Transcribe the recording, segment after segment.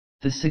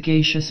The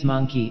Sagacious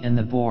Monkey and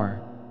the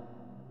Boar.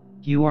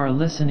 You are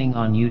listening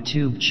on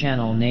YouTube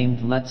channel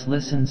named Let's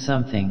Listen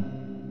Something.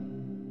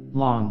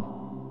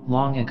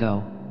 Long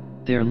ago,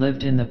 there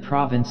lived in the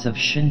province of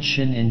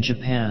Shinshin in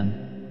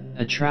Japan,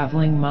 a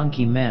traveling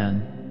monkey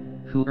man,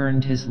 who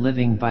earned his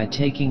living by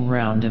taking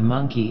round a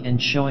monkey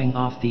and showing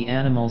off the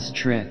animal's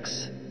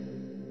tricks.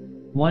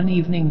 One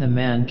evening the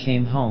man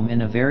came home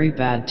in a very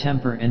bad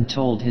temper and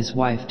told his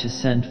wife to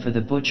send for the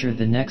butcher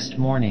the next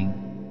morning.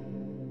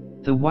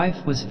 The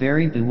wife was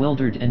very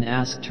bewildered and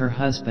asked her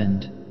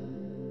husband,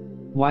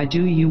 "Why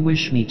do you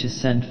wish me to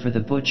send for the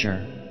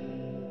butcher?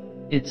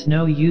 It's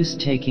no use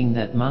taking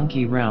that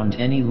monkey round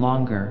any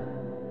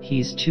longer,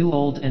 he's too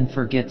old and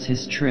forgets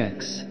his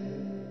tricks.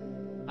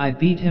 I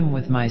beat him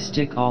with my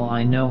stick all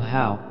I know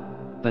how,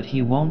 but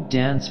he won't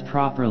dance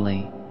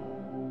properly.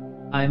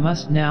 I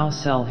must now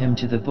sell him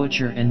to the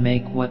butcher and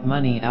make what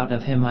money out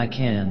of him I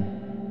can.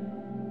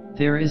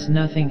 There is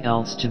nothing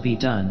else to be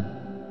done."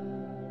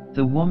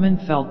 The woman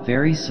felt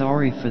very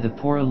sorry for the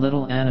poor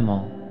little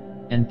animal,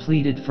 and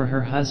pleaded for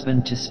her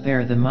husband to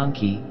spare the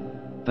monkey,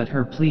 but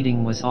her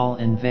pleading was all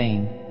in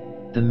vain.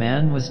 The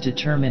man was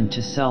determined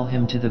to sell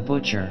him to the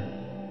butcher.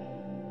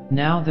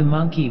 Now the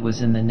monkey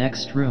was in the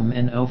next room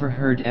and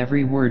overheard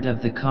every word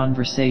of the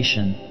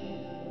conversation.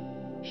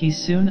 He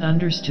soon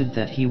understood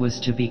that he was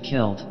to be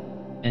killed,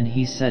 and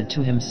he said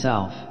to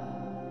himself,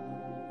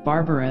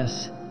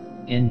 "Barbarous,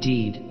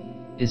 indeed,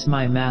 is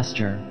my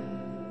master.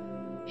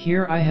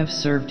 Here I have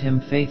served him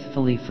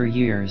faithfully for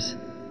years,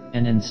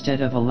 and instead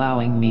of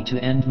allowing me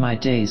to end my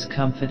days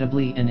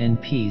comfortably and in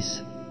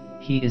peace,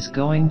 he is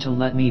going to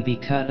let me be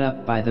cut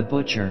up by the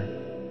butcher,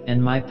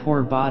 and my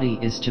poor body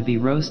is to be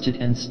roasted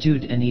and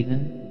stewed and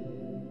eaten?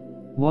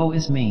 Woe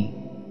is me!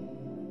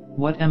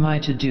 What am I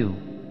to do?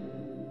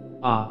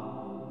 Ah!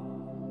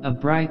 A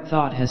bright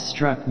thought has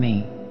struck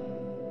me.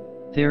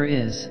 There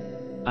is,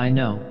 I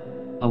know,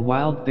 a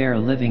wild bear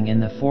living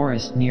in the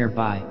forest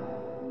nearby.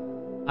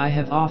 I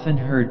have often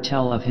heard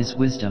tell of his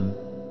wisdom.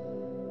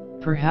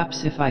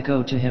 Perhaps if I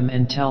go to him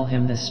and tell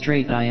him the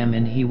strait I am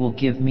in, he will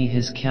give me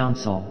his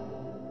counsel.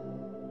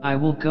 I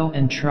will go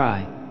and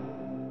try."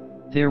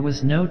 There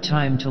was no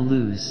time to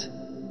lose.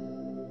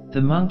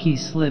 The monkey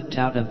slipped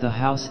out of the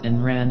house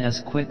and ran as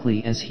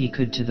quickly as he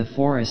could to the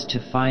forest to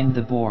find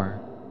the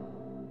boar.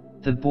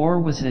 The boar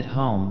was at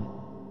home,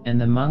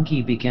 and the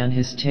monkey began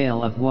his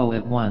tale of woe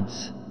at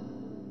once.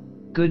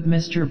 "Good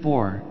Mr.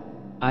 Boar,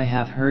 I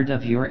have heard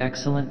of your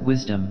excellent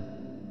wisdom.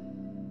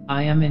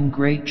 I am in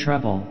great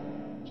trouble,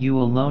 you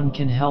alone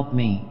can help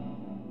me.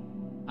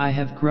 I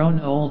have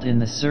grown old in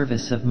the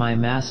service of my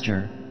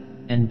master,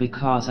 and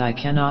because I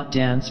cannot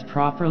dance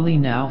properly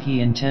now he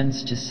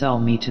intends to sell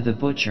me to the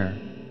butcher.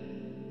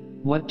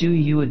 What do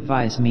you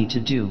advise me to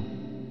do?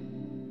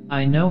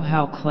 I know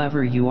how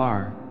clever you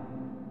are."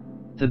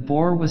 The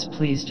boar was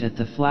pleased at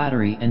the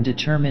flattery and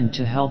determined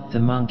to help the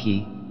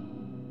monkey.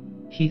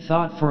 He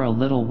thought for a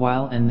little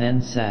while and then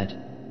said,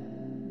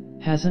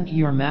 "Hasn't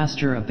your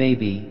master a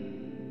baby?"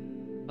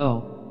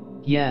 "Oh,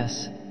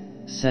 yes,"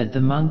 said the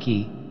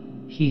monkey,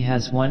 "he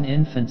has one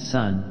infant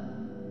son.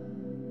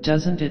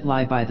 Doesn't it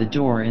lie by the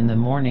door in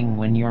the morning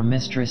when your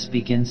mistress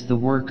begins the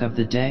work of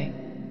the day?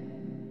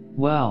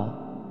 Well,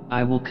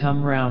 I will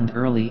come round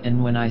early,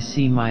 and when I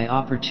see my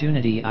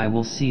opportunity I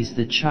will seize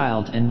the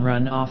child and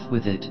run off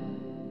with it."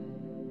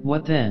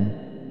 "What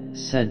then?"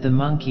 said the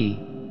monkey.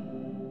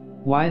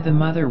 "Why, the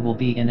mother will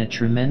be in a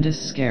tremendous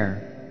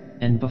scare,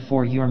 and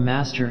before your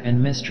master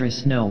and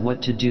mistress know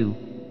what to do,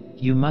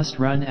 you must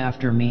run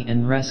after me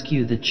and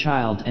rescue the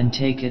child and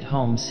take it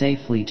home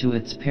safely to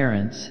its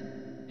parents,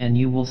 and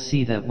you will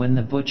see that when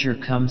the butcher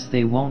comes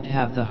they won't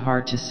have the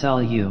heart to sell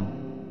you."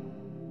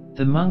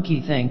 The monkey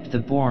thanked the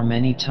boar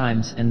many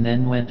times and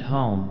then went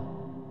home.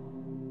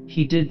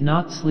 He did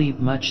not sleep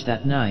much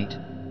that night,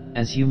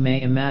 as you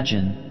may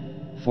imagine,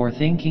 for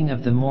thinking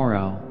of the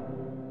morrow.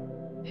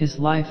 His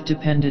life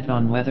depended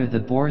on whether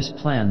the boar's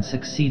plan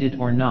succeeded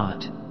or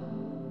not.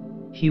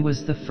 He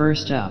was the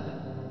first up,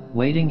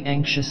 waiting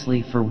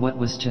anxiously for what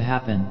was to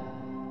happen.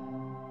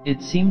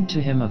 It seemed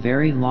to him a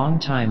very long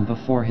time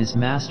before his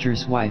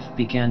master's wife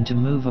began to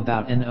move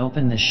about and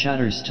open the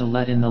shutters to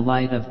let in the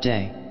light of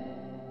day.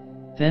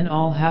 Then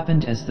all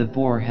happened as the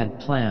boar had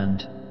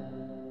planned.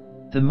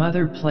 The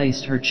mother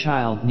placed her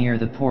child near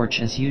the porch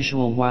as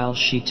usual while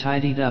she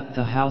tidied up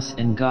the house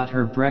and got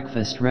her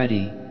breakfast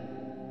ready.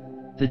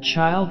 The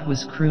child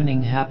was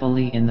crooning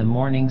happily in the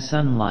morning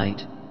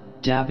sunlight,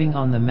 dabbing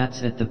on the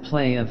mats at the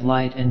play of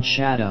light and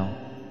shadow.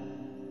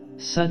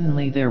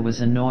 Suddenly there was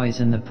a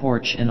noise in the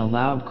porch and a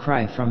loud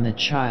cry from the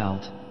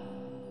child.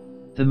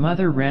 The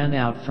mother ran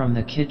out from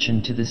the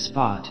kitchen to the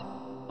spot,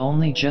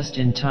 only just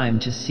in time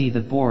to see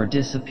the boar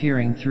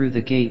disappearing through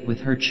the gate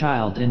with her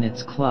child in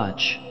its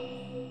clutch.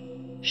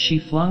 She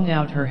flung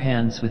out her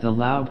hands with a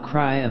loud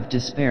cry of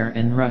despair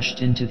and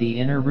rushed into the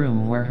inner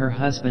room where her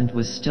husband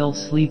was still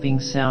sleeping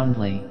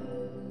soundly.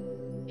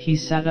 He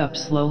sat up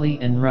slowly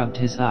and rubbed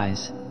his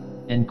eyes,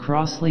 and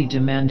crossly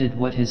demanded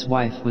what his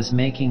wife was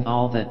making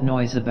all that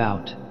noise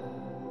about.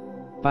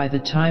 By the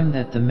time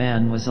that the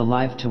man was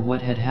alive to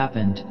what had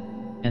happened,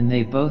 and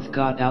they both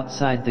got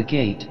outside the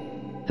gate,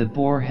 the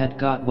boar had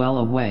got well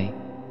away,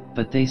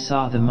 but they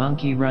saw the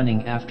monkey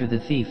running after the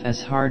thief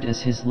as hard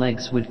as his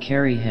legs would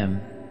carry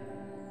him.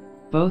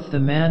 Both the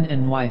man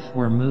and wife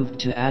were moved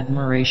to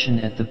admiration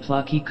at the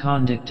plucky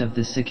conduct of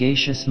the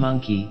sagacious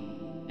monkey,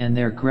 and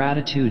their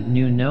gratitude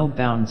knew no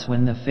bounds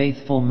when the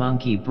faithful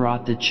monkey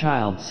brought the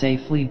child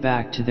safely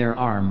back to their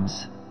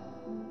arms.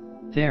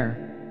 "There,"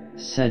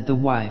 said the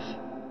wife.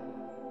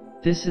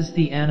 "This is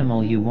the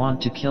animal you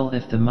want to kill.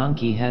 If the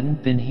monkey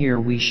hadn't been here,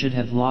 we should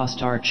have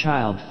lost our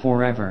child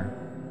forever."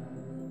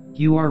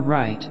 "You are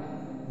right,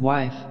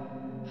 wife,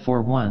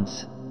 for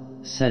once,"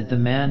 said the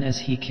man as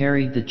he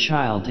carried the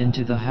child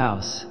into the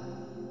house.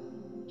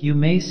 "You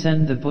may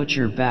send the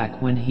butcher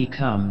back when he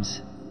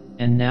comes,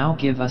 and now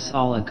give us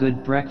all a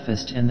good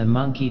breakfast and the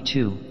monkey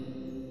too."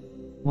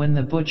 When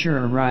the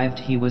butcher arrived,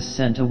 he was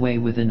sent away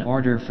with an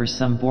order for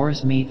some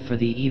boar's meat for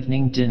the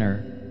evening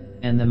dinner,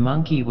 and the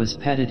monkey was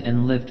petted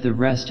and lived the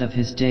rest of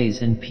his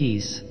days in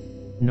peace,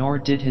 nor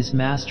did his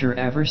master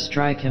ever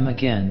strike him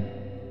again.